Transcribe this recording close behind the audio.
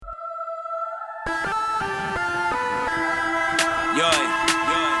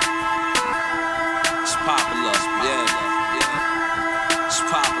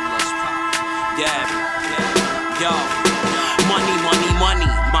Money, money, money,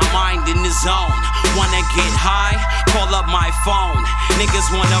 my mind in the zone. Wanna get high? Call up my phone.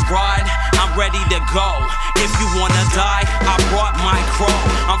 Niggas wanna ride? I'm ready to go. If you wanna die, I brought my crow.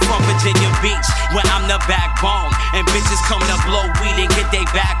 I'm from Virginia Beach, where I'm the backbone. And bitches come to blow weed and get they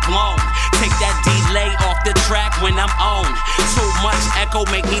back blown. Take that delay off the track when I'm on. Too much echo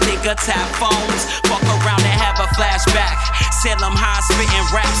make me think of tap phones. Fuck around and have a flashback. Salem High spitting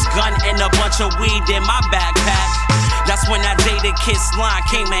raps, gun and a bunch of weed in my backpack. That's when that Jada Kiss line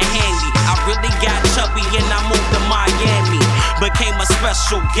came in handy. I really got chubby and I moved to Miami. Became a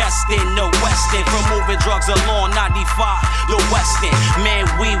special guest in the West End. From moving drugs along 95, the West End. Man,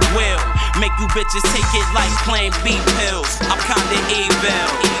 we will make you bitches take it like Plan B pills. I'm kinda evil.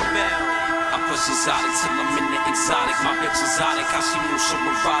 I push exotic till I'm in the exotic. My bitch exotic, how she moves so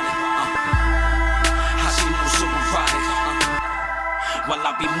erotic. How she moves so erotic. While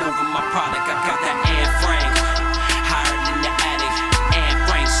I be moving my product, I got that Anne Frank. Higher than the attic. Anne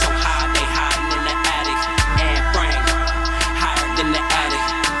Frank so high, they hiding in the attic. Anne Frank, higher than the attic.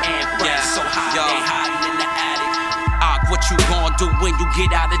 Anne Frank so high, they hiding in the attic. What you gon' do when you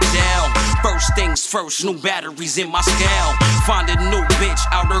get out of jail? First things first, new batteries in my scale. Find a new bitch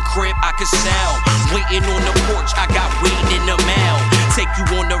out her crib I can sell. Waiting on the porch, I got weed in the mail. Take you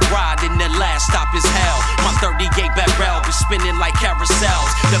on the ride and the last stop is hell. My 38 barrel be spinning like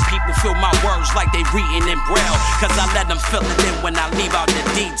carousels. The people feel my words like they reading in braille. Cause I let them fill it in when I leave out the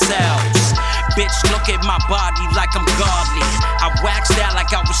details. Bitch, look at my body like I'm godly. I waxed out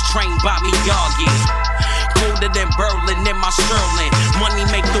like I was trained by Miyagi. Colder than Berlin in my Sterling. Money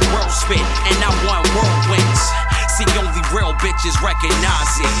make the world spin, and I want whirlwinds. See, only real bitches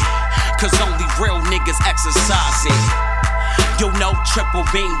recognize it. Cause only real niggas exercise it. You know, triple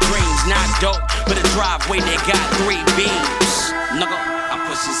beam dreams, not dope, but a driveway that got 3 beams. Nigga, I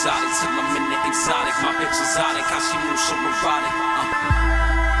push exotic till I'm in the exotic. My bitch exotic, how she moves so erotic.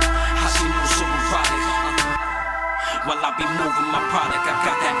 How she moves so erotic. While I be moving my product, I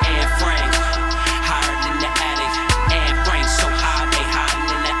got that Anne Frank.